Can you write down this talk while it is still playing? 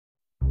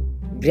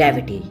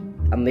Gravity,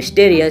 a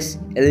mysterious,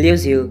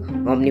 elusive,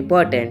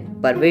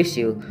 omnipotent,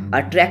 pervasive,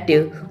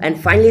 attractive, and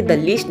finally the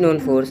least known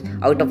force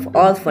out of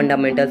all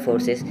fundamental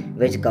forces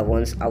which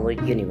governs our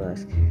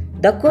universe.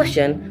 The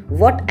question,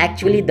 what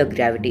actually the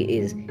gravity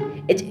is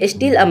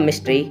still a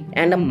mystery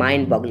and a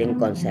mind-boggling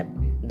concept.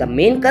 The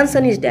main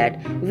concern is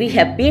that we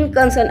have been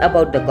concerned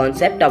about the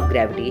concept of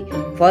gravity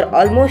for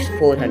almost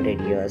 400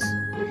 years.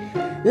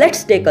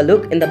 Let's take a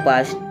look in the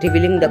past,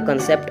 revealing the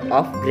concept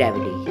of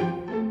gravity.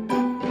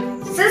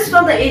 Since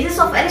from the ages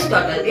of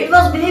Aristotle, it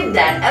was believed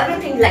that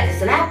everything like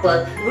an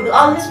apple would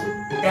always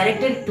be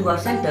directed to a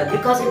center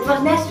because it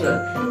was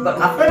natural. But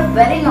after a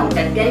very long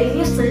time,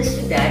 Galileo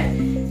suggested that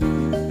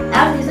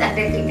Earth is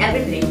attracting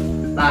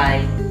everything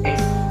by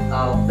its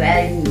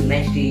very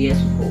mysterious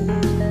force.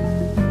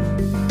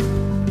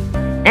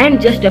 And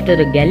just after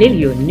the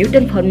Galileo,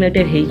 Newton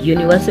formulated his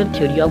universal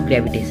theory of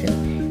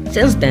gravitation.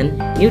 Since then,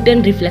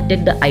 Newton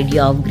reflected the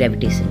idea of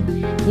gravitation.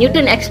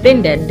 Newton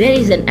explained that there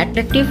is an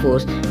attractive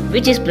force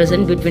which is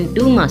present between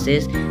two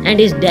masses and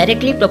is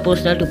directly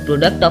proportional to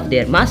product of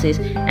their masses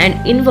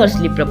and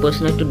inversely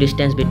proportional to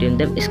distance between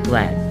them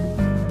squared.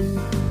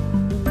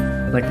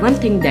 But one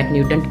thing that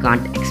Newton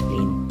can't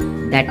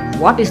explain, that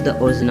what is the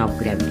origin of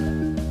gravity?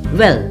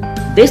 Well,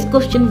 this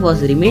question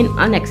was remained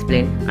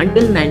unexplained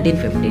until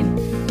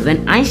 1915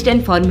 when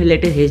Einstein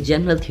formulated his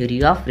General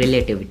Theory of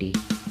Relativity.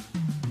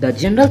 The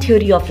General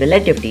Theory of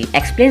Relativity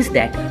explains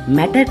that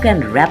matter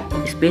can wrap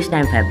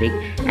space-time fabric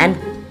and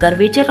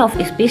curvature of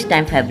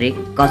space-time fabric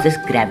causes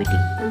gravity.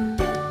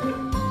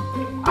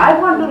 I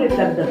want to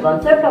reflect the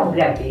concept of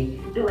gravity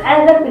to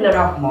another pillar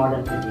of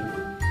modern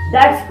physics,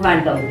 that's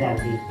quantum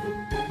gravity.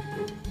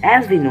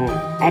 As we know,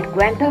 at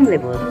quantum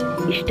level,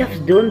 stuffs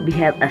don't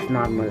behave as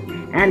normal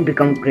and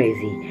become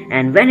crazy,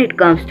 and when it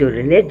comes to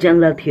relate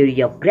General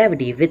Theory of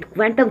Gravity with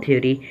quantum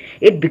theory,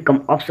 it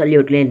becomes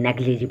absolutely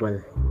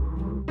negligible.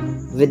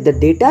 With the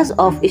data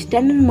of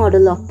standard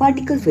model of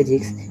particle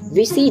physics,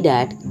 we see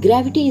that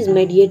gravity is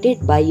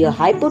mediated by a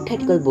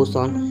hypothetical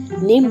boson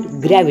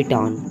named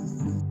Graviton.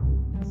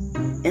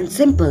 In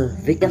simple,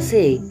 we can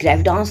say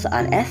gravitons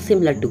are as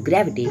similar to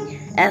gravity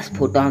as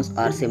photons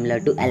are similar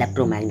to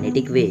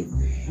electromagnetic wave.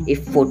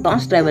 If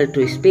photons travel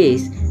through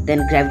space,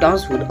 then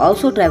gravitons would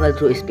also travel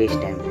through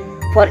space-time.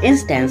 For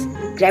instance,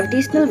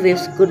 gravitational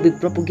waves could be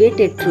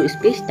propagated through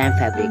space-time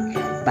fabric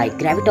by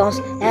gravitons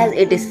as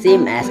it is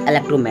same as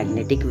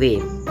electromagnetic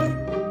wave.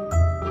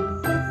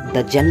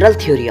 The General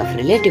Theory of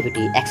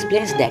Relativity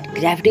explains that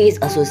gravity is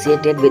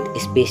associated with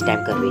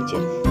space-time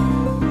curvature.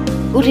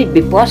 Could it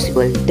be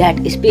possible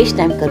that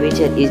space-time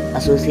curvature is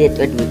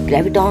associated with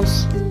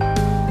gravitons?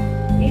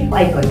 If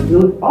I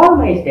conclude all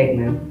my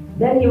statements,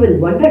 then you will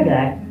wonder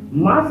that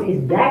mass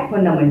is that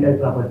fundamental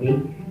property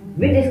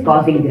which is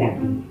causing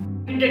gravity.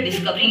 With the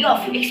discovery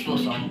of Higgs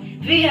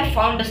boson, we have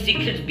found the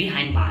secrets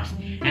behind mass,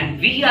 and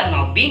we are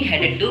now being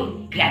headed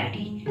to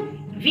gravity.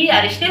 We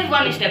are still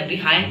one step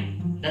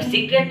behind the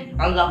secret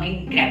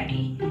unlocking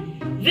gravity.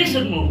 We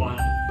should move on.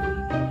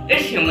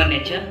 It's human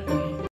nature.